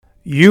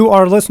You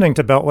are listening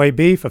to Beltway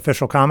Beef,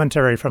 official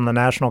commentary from the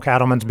National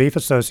Cattlemen's Beef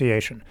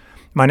Association.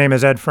 My name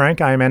is Ed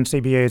Frank. I am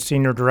NCBA's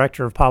Senior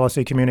Director of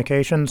Policy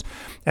Communications.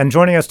 And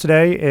joining us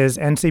today is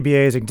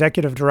NCBA's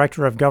Executive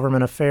Director of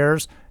Government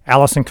Affairs,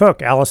 Allison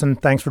Cook. Allison,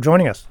 thanks for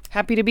joining us.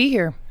 Happy to be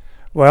here.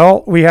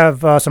 Well, we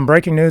have some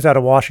breaking news out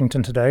of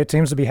Washington today. It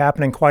seems to be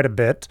happening quite a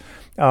bit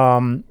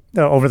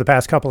over the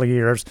past couple of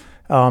years.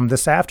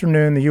 This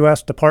afternoon, the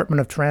U.S.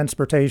 Department of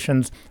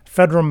Transportation's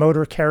Federal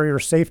Motor Carrier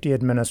Safety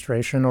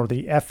Administration, or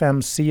the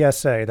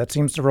FMCSA, that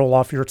seems to roll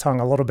off your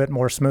tongue a little bit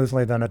more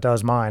smoothly than it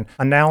does mine,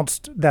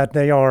 announced that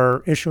they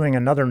are issuing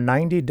another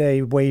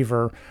 90-day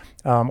waiver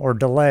or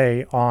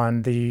delay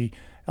on the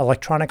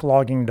electronic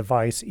logging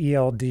device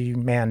ELD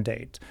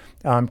mandate.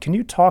 Can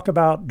you talk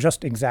about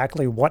just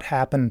exactly what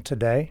happened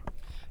today?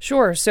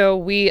 Sure. So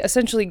we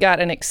essentially got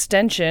an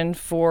extension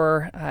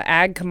for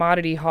ag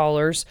commodity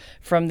haulers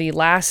from the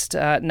last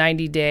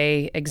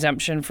 90-day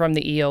exemption from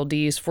the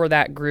ELDs for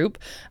that group.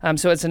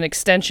 So it's an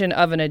extension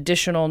of an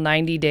additional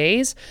 90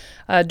 days.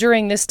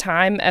 During this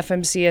time,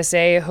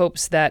 FMCSA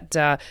hopes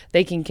that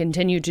they can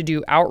continue to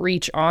do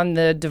outreach on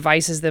the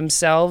devices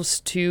themselves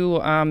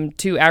to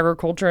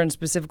agriculture and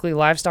specifically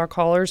livestock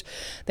haulers.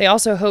 They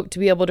also hope to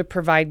be able to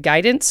provide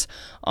guidance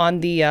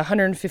on the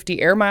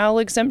 150 air mile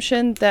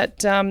exemption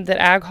that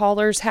ag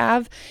haulers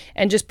have,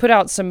 and just put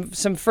out some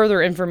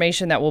further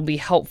information that will be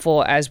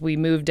helpful as we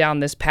move down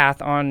this path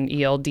on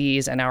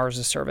ELDs and hours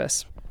of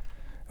service.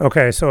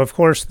 Okay, so of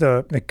course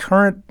the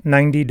current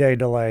 90-day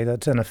delay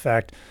that's in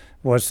effect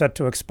was set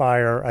to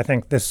expire, I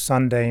think, this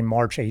Sunday,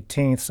 March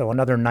 18th. So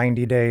another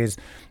 90 days,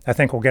 I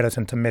think, will get us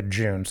into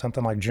mid-June,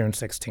 something like June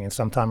 16th,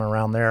 sometime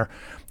around there.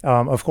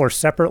 Of course,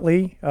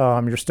 separately,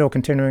 you're still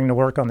continuing to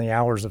work on the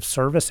hours of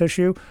service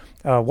issue.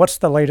 What's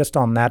the latest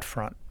on that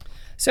front?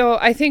 So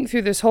I think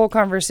through this whole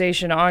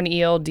conversation on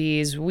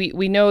ELDs,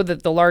 we know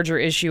that the larger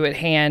issue at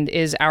hand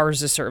is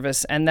hours of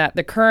service, and that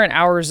the current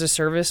hours of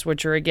service,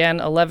 which are, again,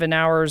 11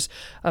 hours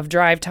of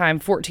drive time,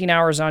 14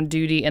 hours on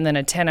duty, and then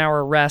a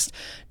 10-hour rest,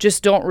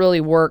 just don't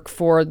really work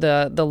for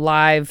the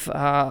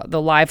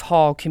live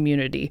haul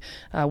community.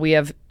 We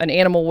have an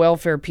animal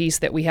welfare piece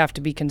that we have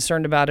to be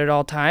concerned about at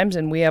all times,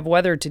 and we have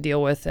weather to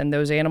deal with, and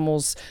those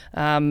animals,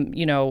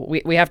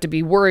 we have to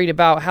be worried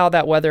about how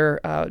that weather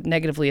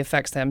negatively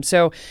affects them.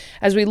 So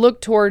as we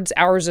look towards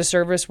hours of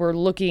service, we're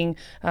looking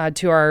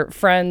to our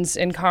friends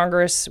in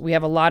Congress. We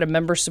have a lot of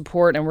member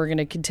support, and we're going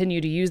to continue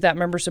to use that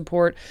member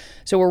support.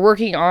 So we're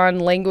working on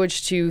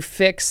language to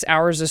fix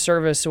hours of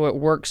service so it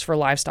works for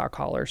livestock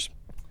haulers.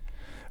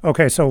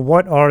 Okay, so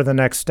what are the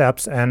next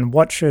steps, and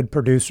what should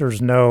producers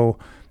know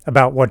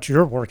about what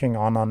you're working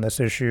on this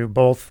issue,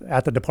 both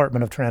at the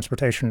Department of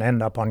Transportation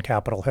and up on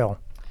Capitol Hill?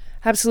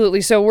 Absolutely.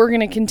 So we're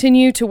going to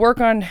continue to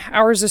work on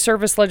hours of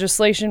service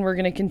legislation. We're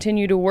going to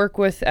continue to work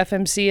with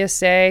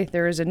FMCSA.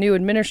 There is a new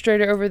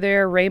administrator over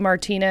there, Ray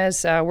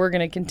Martinez. We're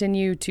going to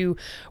continue to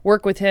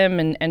work with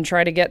him and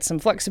try to get some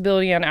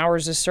flexibility on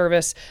hours of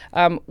service.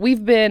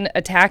 We've been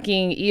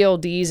attacking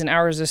ELDs and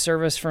hours of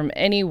service from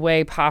any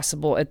way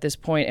possible at this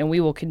point, and we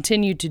will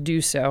continue to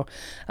do so.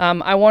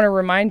 I want to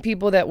remind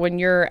people that when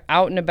you're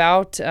out and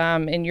about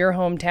in your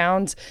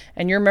hometowns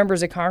and your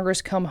members of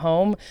Congress come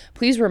home,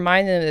 please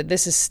remind them that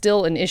this is still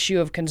an issue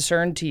of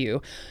concern to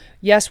you.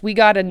 Yes, we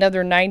got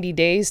another 90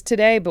 days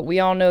today, but we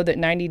all know that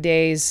 90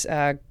 days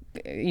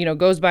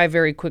goes by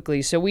very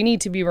quickly. So we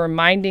need to be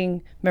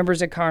reminding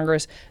members of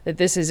Congress that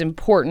this is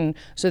important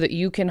so that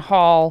you can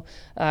haul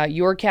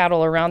your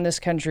cattle around this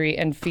country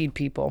and feed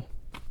people.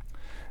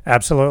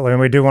 Absolutely,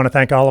 and we do want to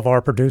thank all of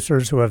our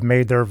producers who have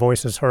made their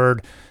voices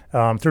heard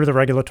through the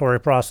regulatory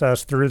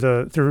process,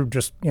 through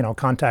just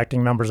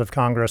contacting members of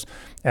Congress.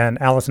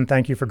 And Allison,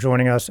 thank you for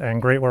joining us,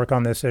 and great work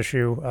on this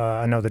issue.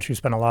 I know that you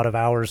spent a lot of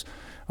hours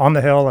on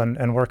the Hill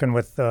and working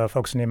with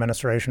folks in the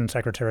administration,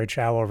 Secretary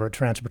Chao over at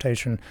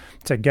Transportation,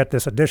 to get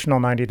this additional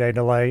 90-day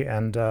delay,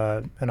 and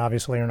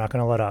obviously you're not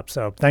going to let up.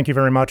 So thank you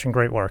very much, and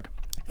great work.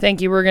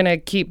 Thank you. We're going to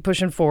keep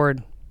pushing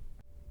forward.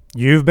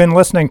 You've been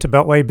listening to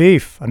Beltway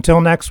Beef. Until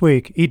next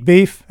week, eat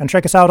beef and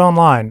check us out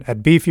online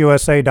at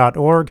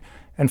beefusa.org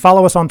and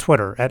follow us on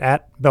Twitter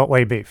at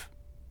 @BeltwayBeef.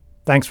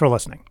 Thanks for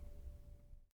listening.